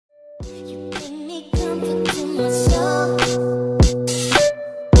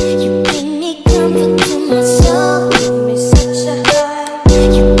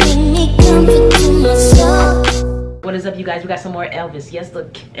Elvis, yes, the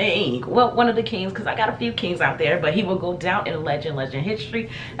king. Well, one of the kings, because I got a few kings out there, but he will go down in legend history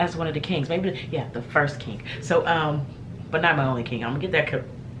as one of the kings. Maybe, yeah, the first king. So, but not my only king. I'm gonna get that.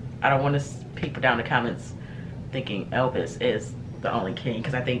 I don't want to people down in the comments thinking Elvis is the only king,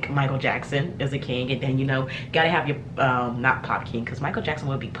 because I think Michael Jackson is a king, and then, you know, gotta have your not pop king, because Michael Jackson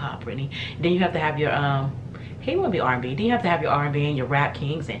would be pop, really. Then you have to have your he would be R&B. Then you have to have your R&B and your rap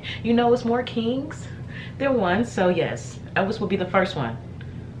kings, and you know it's more kings than one. So yes, Elvis will be the first one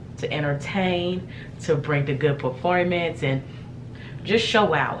to entertain, to bring the good performance, and just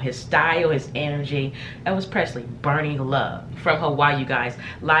show out his style, his energy. Elvis Presley, Burning Love, from Hawaii, you guys,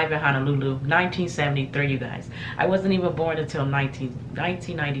 live in Honolulu, 1973, you guys. I wasn't even born until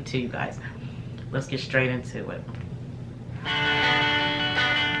 1992, you guys. Let's get straight into it.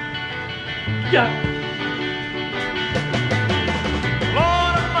 Yeah.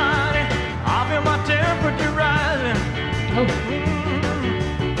 Lord Almighty, I feel my temperature rising. Oh.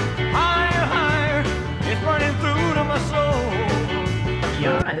 Higher, higher, it's burning through to my soul.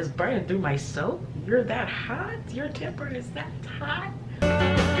 God, it's burning through my soul. You're that hot? Your temper is that hot?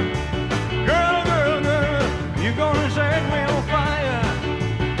 Girl, girl, girl, you're gonna set me on fire.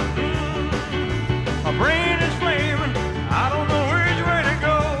 My brain is flaming, I don't know which way to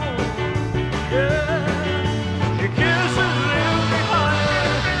go. Yeah, your kisses lift me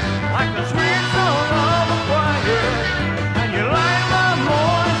higher, like the sweet song of a choir, and you light my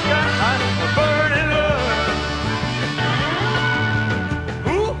morning sky with burning love.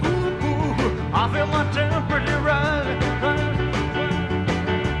 Ooh, ooh, ooh, I feel my temperature rising.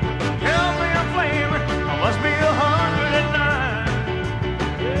 Help me, I'm flaming, I must be 109.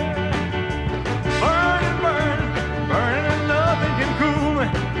 Yeah. Burning, burning, burning, and nothing can cool me.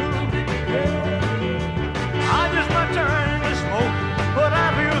 Yeah. I just might turn to smoke, but I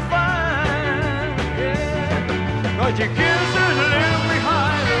feel fine. Yeah. 'Cause your kisses lift me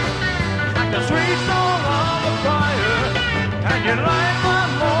higher, like the sweet song of a choir, and you light my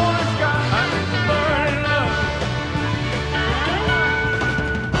morning sky with burning love.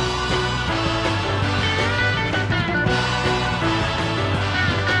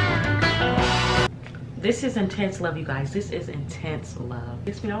 This is intense love, you guys. This is intense love.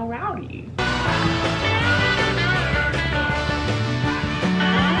 Gets me all rowdy.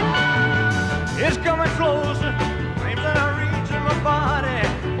 It's coming closer, flames that are reaching my body.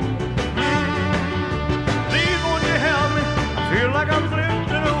 Please won't you help me? I feel like I'm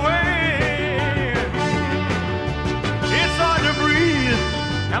drifting away. It's hard to breathe,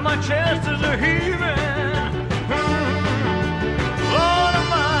 and my chest is a heaving. Lord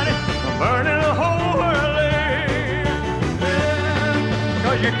Almighty, I'm burning the whole world. Yeah.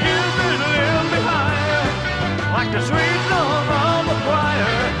 'Cause your kisses lift me higher, like the sweet song of a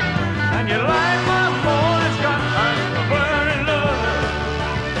choir, and you light my morning sky with burning love.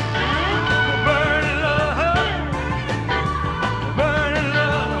 Burning love. Burning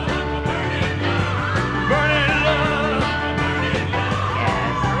love. Burning love.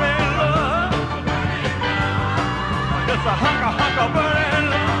 Burning love. Just a hunk of burning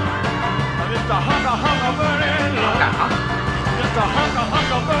love. Just a hunk of burning love. Just a hunk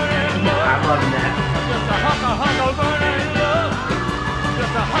of burning love. I'm loving that. Just a hunk of burning love.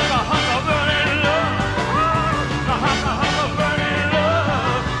 Just a hunk of burning love. Just a hunk of burning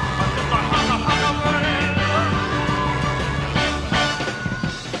love. Just a hunk of burning love.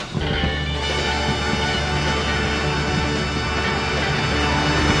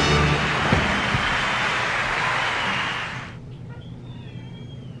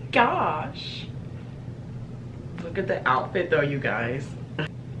 Gosh. Look at the outfit though, you guys.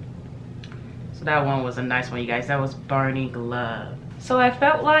 So that one was a nice one, you guys. That was Burning Love. So I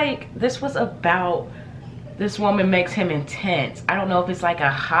felt like this was about this woman makes him intense. I don't know if it's like a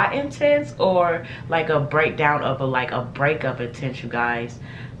hot intense or like a breakdown of a breakup intense, you guys.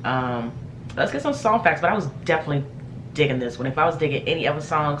 Let's get some song facts, but I was definitely digging this one. If I was digging any other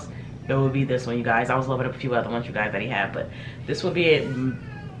songs, it would be this one, you guys. I was loving a few other ones, you guys, that he had, but this would be it.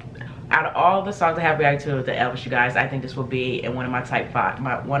 Out of all the songs I have reacted to the Elvis, you guys, I think this will be in one of my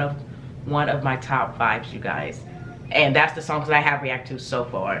one of my top fives, you guys. And that's the songs that I have reacted to so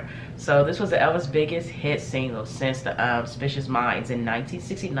far. So this was the Elvis' biggest hit single since the Suspicious Minds in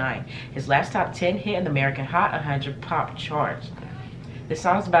 1969. His last top 10 hit in the American Hot 100 pop charts. The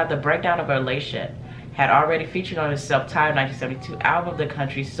song's about the breakdown of a relationship. Had already featured on his self-titled 1972 album, The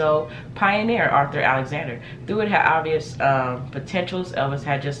Country Soul pioneer Arthur Alexander. Though it had obvious potentials, Elvis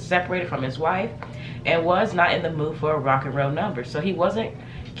had just separated from his wife and was not in the mood for a rock and roll number, so he wasn't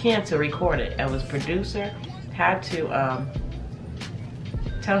keen to record it. Elvis' producer had to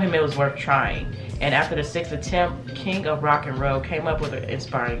tell him it was worth trying. And after the 6th attempt, King of Rock and Roll came up with an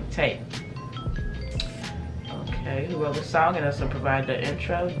inspiring take. Okay, who wrote the song and also provided the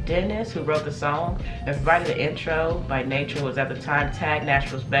intro? Dennis, who wrote the song and provided the intro by nature, was at the time tagged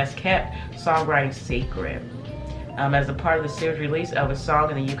Nashville's best kept songwriting secret. As a part of the series release of a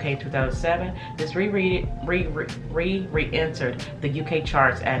song in the UK in 2007, this re-entered the UK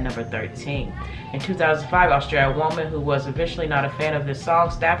charts at number 13. In 2005, Australian woman who was officially not a fan of this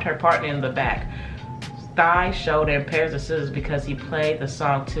song stabbed her partner in the back, thigh, shoulder, and pairs of scissors because he played the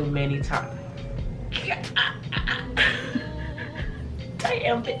song too many times.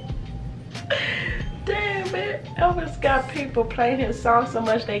 Damn it. Damn it. Elvis got people playing his song so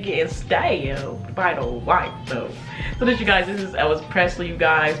much they getting stabbed by the wife though. So this, you guys, this is Elvis Presley, you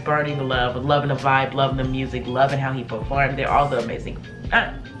guys. Burning Love, loving the vibe, loving the music, loving how he performed. They're all the amazing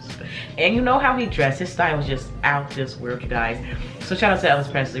times. And you know how he dressed. His style was just out this world, you guys. So shout out to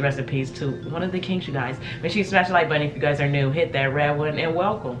Elvis Presley. Rest in peace to one of the kings, you guys. Make sure you smash the like button if you guys are new. Hit that red one and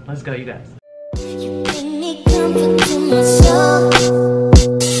welcome. Let's go, you guys.